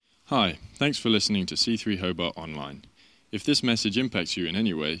Hi, thanks for listening to C3 Hobart Online. If this message impacts you in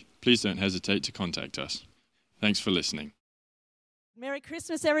any way, please don't hesitate to contact us. Thanks for listening. Merry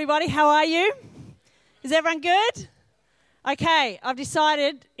Christmas, everybody. How are you? Is everyone good? Okay, I've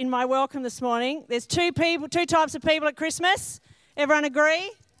decided in my welcome this morning, there's two types of people at Christmas. Everyone agree?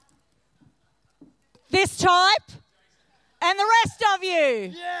 This type and the rest of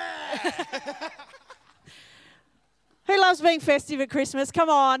you. Yeah! Who loves being festive at Christmas? Come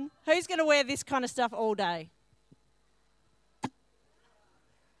on. Who's going to wear this kind of stuff all day?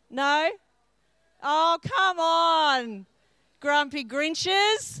 No? Oh, come on. Grumpy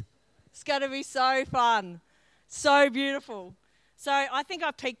Grinches. It's going to be so fun. So beautiful. So I think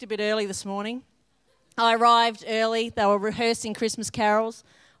I peaked a bit early this morning. I arrived early. They were rehearsing Christmas carols.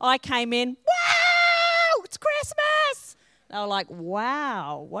 I came in. Wow! It's Christmas! They were like,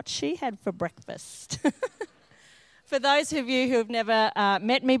 wow, what she had for breakfast. For those of you who have never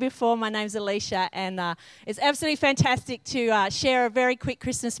met me before, my name's Alicia, and it's absolutely fantastic to share a very quick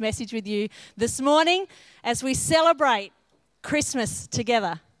Christmas message with you this morning as we celebrate Christmas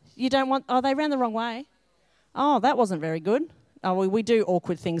together. You don't want... Oh, they ran the wrong way. Oh, that wasn't very good. Oh, we do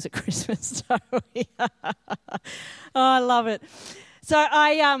awkward things at Christmas, don't we? Oh, I love it. So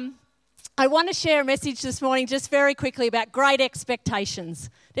I want to share a message this morning just very quickly about great expectations.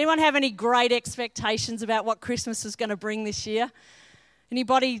 Did anyone have any great expectations about what Christmas was going to bring this year?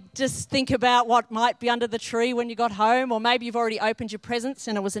 Anybody just think about what might be under the tree when you got home, or maybe you've already opened your presents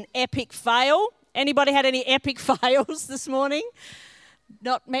and it was an epic fail? Anybody had any epic fails this morning?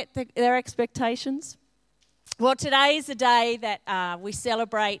 Not met their expectations? Well, today is a day that we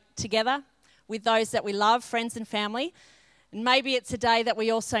celebrate together with those that we love, friends and family. And maybe it's a day that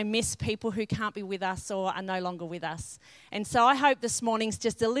we also miss people who can't be with us or are no longer with us. And so I hope this morning's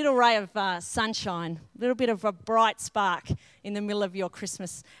just a little ray of sunshine, a little bit of a bright spark in the middle of your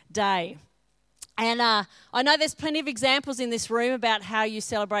Christmas day. And I know there's plenty of examples in this room about how you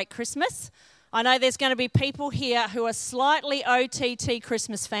celebrate Christmas. I know there's going to be people here who are slightly OTT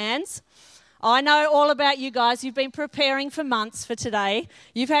Christmas fans. I know all about you guys. You've been preparing for months for today.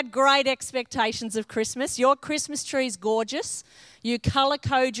 You've had great expectations of Christmas. Your Christmas tree is gorgeous. You colour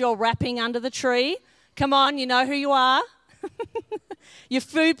code your wrapping under the tree. Come on, you know who you are. Your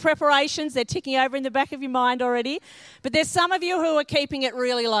food preparations, they're ticking over in the back of your mind already. But there's some of you who are keeping it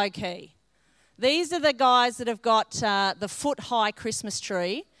really low key. These are the guys that have got the foot-high Christmas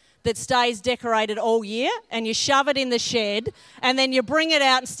tree that stays decorated all year, and you shove it in the shed, and then you bring it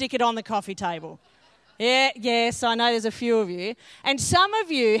out and stick it on the coffee table. Yes, I know there's a few of you. And some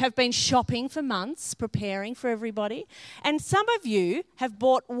of you have been shopping for months, preparing for everybody, and some of you have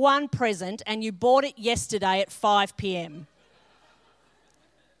bought one present, and you bought it yesterday at 5 p.m.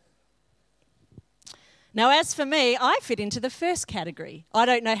 Now, as for me, I fit into the first category. I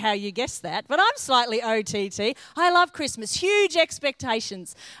don't know how you guessed that, but I'm slightly OTT. I love Christmas, huge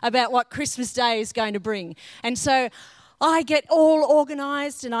expectations about what Christmas Day is going to bring. And so I get all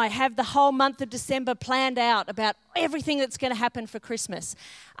organised and I have the whole month of December planned out about everything that's going to happen for Christmas.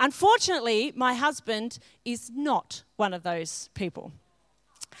 Unfortunately, my husband is not one of those people.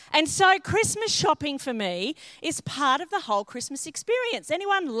 And so Christmas shopping for me is part of the whole Christmas experience.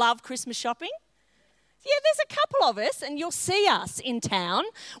 Anyone love Christmas shopping? Yeah, there's a couple of us, and you'll see us in town.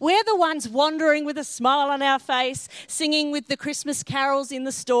 We're the ones wandering with a smile on our face, singing with the Christmas carols in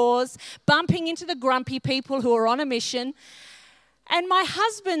the stores, bumping into the grumpy people who are on a mission. And my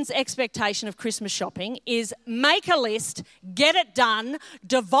husband's expectation of Christmas shopping is make a list, get it done,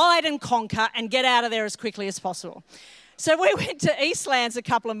 divide and conquer, and get out of there as quickly as possible. So we went to Eastlands a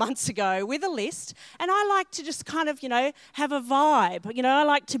couple of months ago with a list, and I like to just kind of, have a vibe. I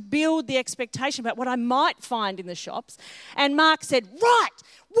like to build the expectation about what I might find in the shops. And Mark said, right,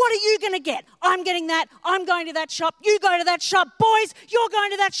 what are you going to get? I'm getting that. I'm going to that shop. You go to that shop. Boys, you're going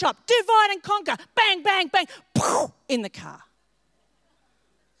to that shop. Divide and conquer. Bang, bang, bang. Poof, in the car.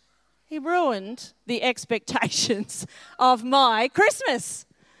 He ruined the expectations of my Christmas.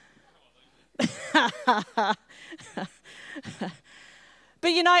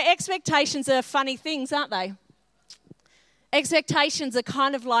 But expectations are funny things, aren't they? Expectations are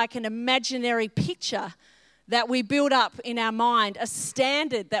kind of like an imaginary picture that we build up in our mind, a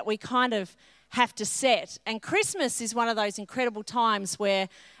standard that we kind of have to set. And Christmas is one of those incredible times where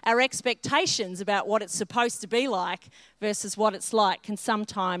our expectations about what it's supposed to be like versus what it's like can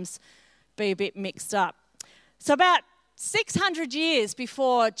sometimes be a bit mixed up. So about 600 years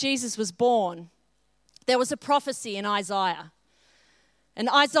before Jesus was born, there was a prophecy in Isaiah. And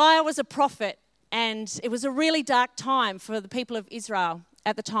Isaiah was a prophet, and it was a really dark time for the people of Israel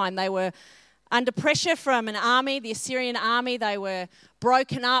at the time. They were under pressure from an army, the Assyrian army. They were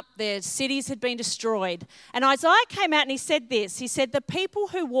broken up. Their cities had been destroyed. And Isaiah came out and he said this. He said, "The people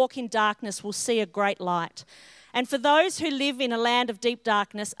who walk in darkness will see a great light. And for those who live in a land of deep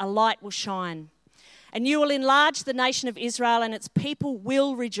darkness, a light will shine. And you will enlarge the nation of Israel, and its people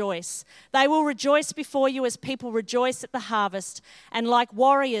will rejoice. They will rejoice before you as people rejoice at the harvest, and like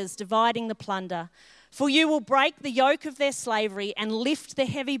warriors dividing the plunder. For you will break the yoke of their slavery and lift the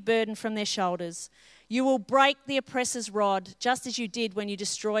heavy burden from their shoulders. You will break the oppressor's rod, just as you did when you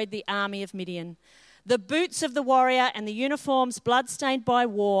destroyed the army of Midian. The boots of the warrior and the uniforms blood-stained by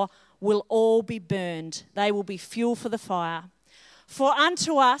war will all be burned. They will be fuel for the fire. For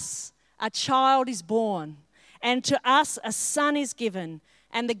unto us a child is born, and to us a son is given,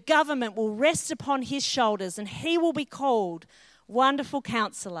 and the government will rest upon his shoulders, and he will be called Wonderful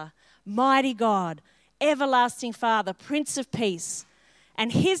Counselor, Mighty God, Everlasting Father, Prince of Peace.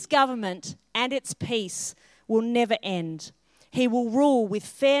 And his government and its peace will never end. He will rule with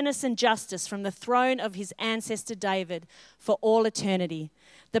fairness and justice from the throne of his ancestor David for all eternity.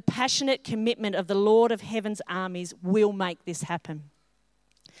 The passionate commitment of the Lord of heaven's armies will make this happen."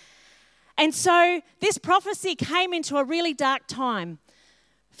 And so this prophecy came into a really dark time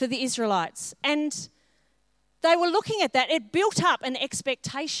for the Israelites. And they were looking at that. It built up an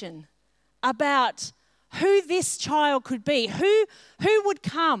expectation about who this child could be, who would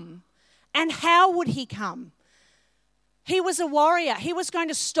come, and how would he come. He was a warrior. He was going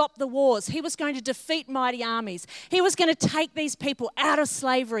to stop the wars. He was going to defeat mighty armies. He was going to take these people out of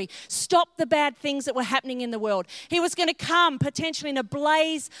slavery, stop the bad things that were happening in the world. He was going to come potentially in a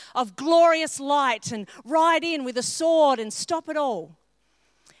blaze of glorious light and ride in with a sword and stop it all.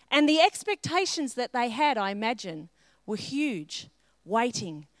 And the expectations that they had, I imagine, were huge,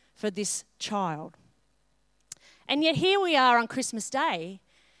 waiting for this child. And yet here we are on Christmas Day,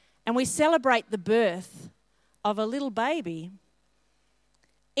 and we celebrate the birth of a little baby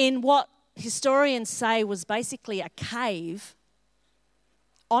in what historians say was basically a cave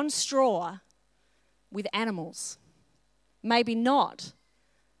on straw with animals. Maybe not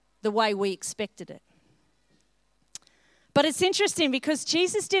the way we expected it. But it's interesting because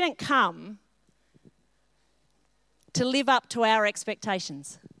Jesus didn't come to live up to our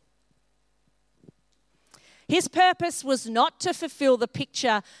expectations. His purpose was not to fulfill the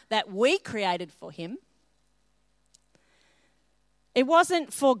picture that we created for him. It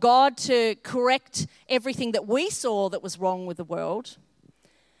wasn't for God to correct everything that we saw that was wrong with the world.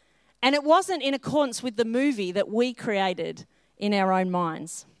 And it wasn't in accordance with the movie that we created in our own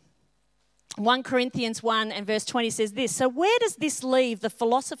minds. 1 Corinthians 1 and verse 20 says this, "So where does this leave the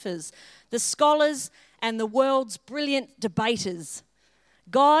philosophers, the scholars, and the world's brilliant debaters?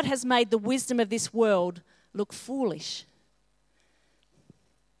 God has made the wisdom of this world look foolish."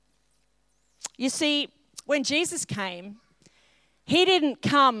 You see, when Jesus came, he didn't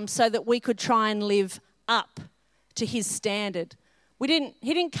come so that we could try and live up to his standard. He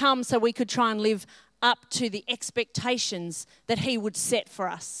didn't come so we could try and live up to the expectations that he would set for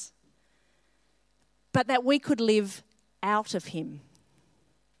us, but that we could live out of him.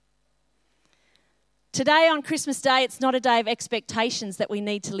 Today on Christmas Day, it's not a day of expectations that we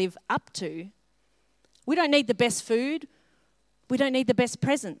need to live up to. We don't need the best food. We don't need the best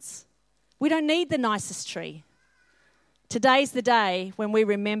presents. We don't need the nicest tree. Today's the day when we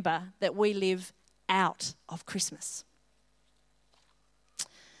remember that we live out of Christmas.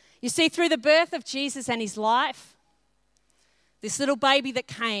 You see, through the birth of Jesus and his life, this little baby that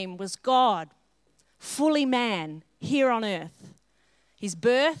came was God, fully man, here on earth. His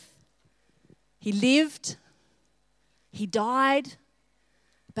birth, he lived, he died,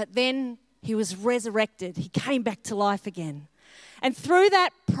 but then he was resurrected. He came back to life again. And through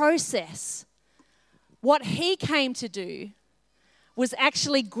that process, what he came to do was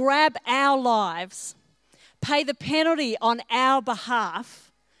actually grab our lives, pay the penalty on our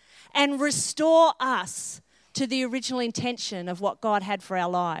behalf, and restore us to the original intention of what God had for our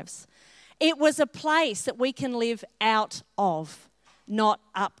lives. It was a place that we can live out of, not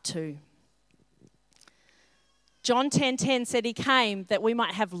up to. John 10:10 said he came that we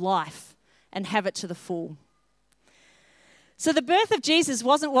might have life and have it to the full. So the birth of Jesus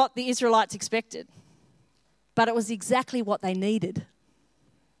wasn't what the Israelites expected, but it was exactly what they needed.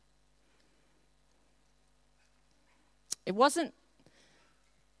 It wasn't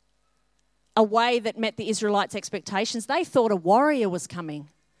a way that met the Israelites' expectations. They thought a warrior was coming.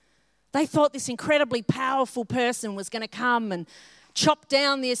 They thought this incredibly powerful person was going to come and chop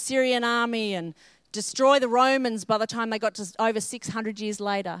down the Assyrian army and destroy the Romans by the time they got to over 600 years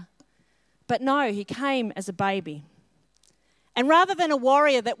later. But no, he came as a baby. And rather than a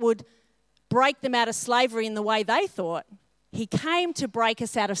warrior that would break them out of slavery in the way they thought. He came to break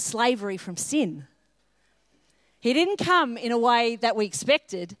us out of slavery from sin. He didn't come in a way that we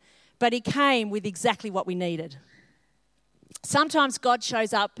expected, but he came with exactly what we needed. Sometimes God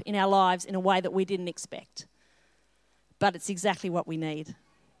shows up in our lives in a way that we didn't expect, but it's exactly what we need.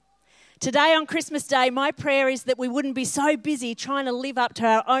 Today on Christmas Day, my prayer is that we wouldn't be so busy trying to live up to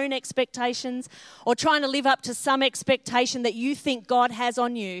our own expectations or trying to live up to some expectation that you think God has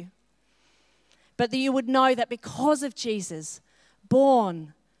on you, but that you would know that because of Jesus,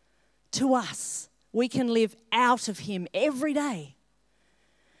 born to us, we can live out of him every day.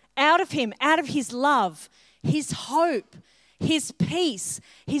 Out of him, out of his love, his hope, his peace,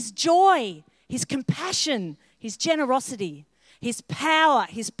 his joy, his compassion, his generosity, his power,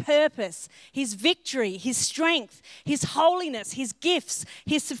 his purpose, his victory, his strength, his holiness, his gifts,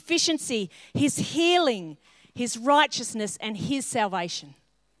 his sufficiency, his healing, his righteousness, and his salvation.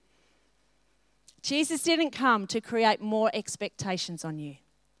 Jesus didn't come to create more expectations on you.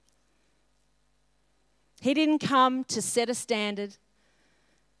 He didn't come to set a standard,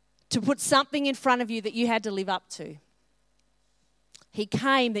 to put something in front of you that you had to live up to. He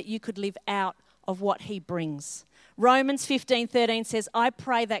came that you could live out of what he brings. Romans 15:13 says, I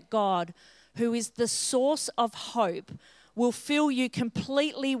pray that God, who is the source of hope, will fill you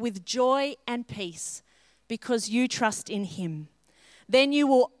completely with joy and peace because you trust in him. Then you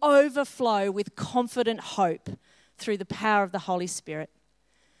will overflow with confident hope through the power of the Holy Spirit.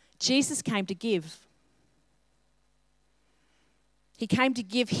 Jesus came to give. He came to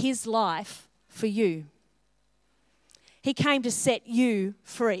give his life for you. He came to set you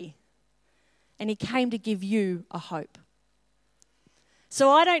free. And he came to give you a hope.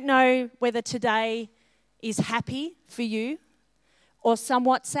 So I don't know whether today is happy for you or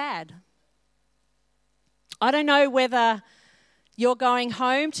somewhat sad. I don't know whether you're going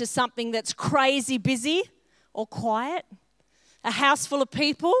home to something that's crazy busy or quiet, a house full of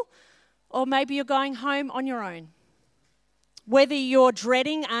people, or maybe you're going home on your own. Whether you're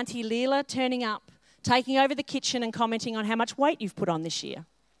dreading Auntie Leela turning up, taking over the kitchen and commenting on how much weight you've put on this year.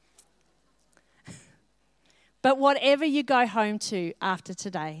 But whatever you go home to after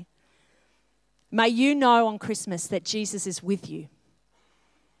today, may you know on Christmas that Jesus is with you.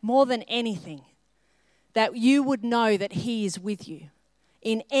 More than anything, that you would know that he is with you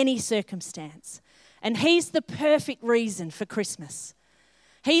in any circumstance. And he's the perfect reason for Christmas.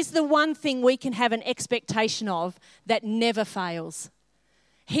 He's the one thing we can have an expectation of that never fails.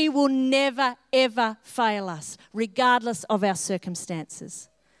 He will never, ever fail us, regardless of our circumstances.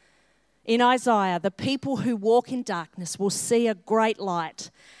 In Isaiah, the people who walk in darkness will see a great light,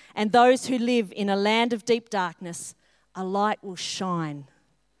 and those who live in a land of deep darkness, a light will shine.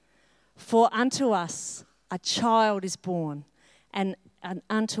 For unto us a child is born, and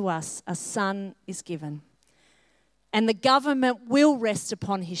unto us a son is given. And the government will rest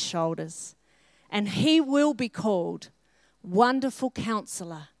upon his shoulders, and he will be called Wonderful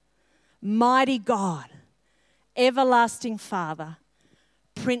Counselor, Mighty God, Everlasting Father,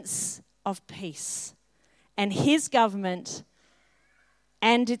 Prince of Peace. And his government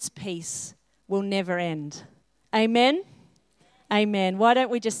and its peace will never end. Amen? Amen. Why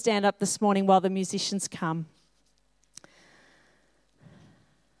don't we just stand up this morning while the musicians come?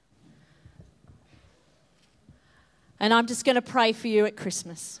 And I'm just going to pray for you at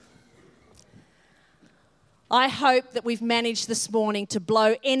Christmas. I hope that we've managed this morning to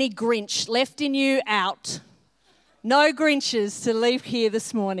blow any Grinch left in you out. No Grinches to leave here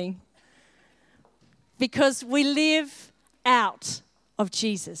this morning. Because we live out of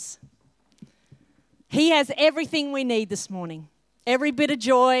Jesus. He has everything we need this morning. Every bit of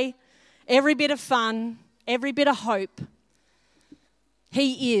joy, every bit of fun, every bit of hope.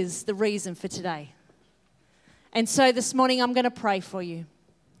 He is the reason for today. And so this morning I'm going to pray for you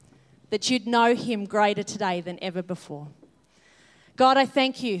that you'd know him greater today than ever before. God, I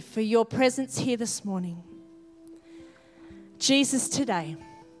thank you for your presence here this morning. Jesus, today,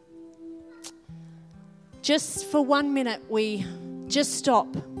 just for 1 minute, we just stop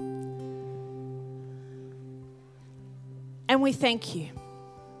and we thank you.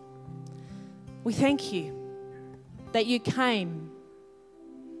 We thank you that you came,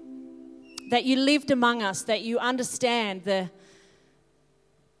 that you lived among us, that you understand the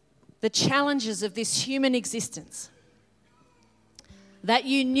challenges of this human existence, that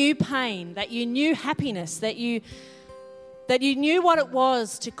you knew pain, that you knew happiness, that you knew what it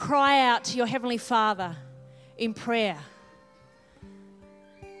was to cry out to your Heavenly Father in prayer.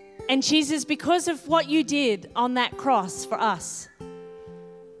 And Jesus, because of what you did on that cross for us,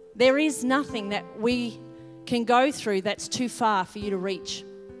 there is nothing that we can go through that's too far for you to reach.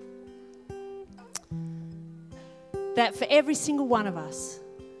 that for every single one of us,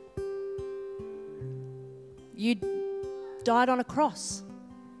 you died on a cross.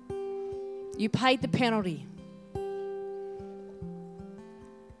 You paid the penalty.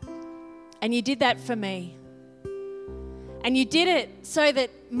 And you did that for me. And you did it so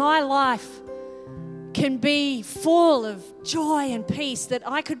that my life can be full of joy and peace, that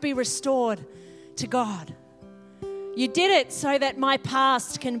I could be restored to God. You did it so that my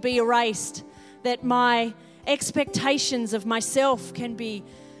past can be erased, that my expectations of myself can be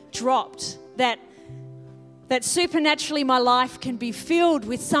dropped, that supernaturally my life can be filled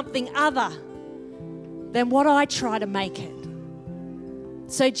with something other than what I try to make it.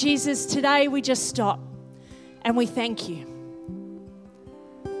 So Jesus, today we just stop and we thank you.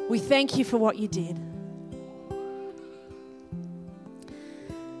 We thank you for what you did.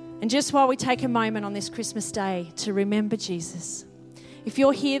 And just while we take a moment on this Christmas day to remember Jesus, if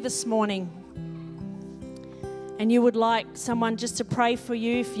you're here this morning and you would like someone just to pray for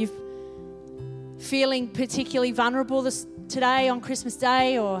you, if you're feeling particularly vulnerable today on Christmas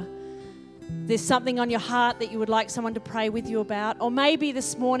Day, or there's something on your heart that you would like someone to pray with you about, or maybe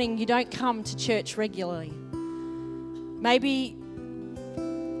this morning you don't come to church regularly. Maybe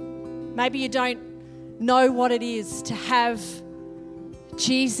you don't know what it is to have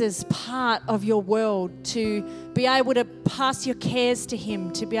Jesus part of your world, to be able to pass your cares to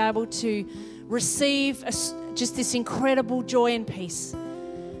him, to be able to receive just this incredible joy and peace.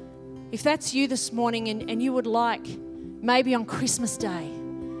 If that's you this morning and you would like, maybe on Christmas Day,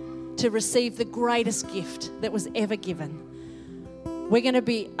 to receive the greatest gift that was ever given, we're going to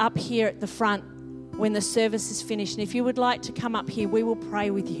be up here at the front when the service is finished. And if you would like to come up here, we will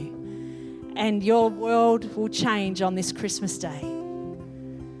pray with you. And your world will change on this Christmas Day.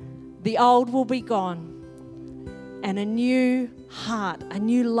 The old will be gone, and a new heart, a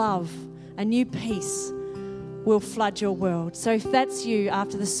new love, a new peace will flood your world. So if that's you,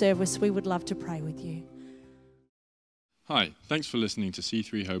 after the service, we would love to pray with you. Hi, thanks for listening to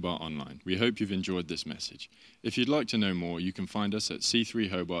C3 Hobart Online. We hope you've enjoyed this message. If you'd like to know more, you can find us at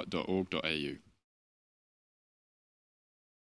c3hobart.org.au.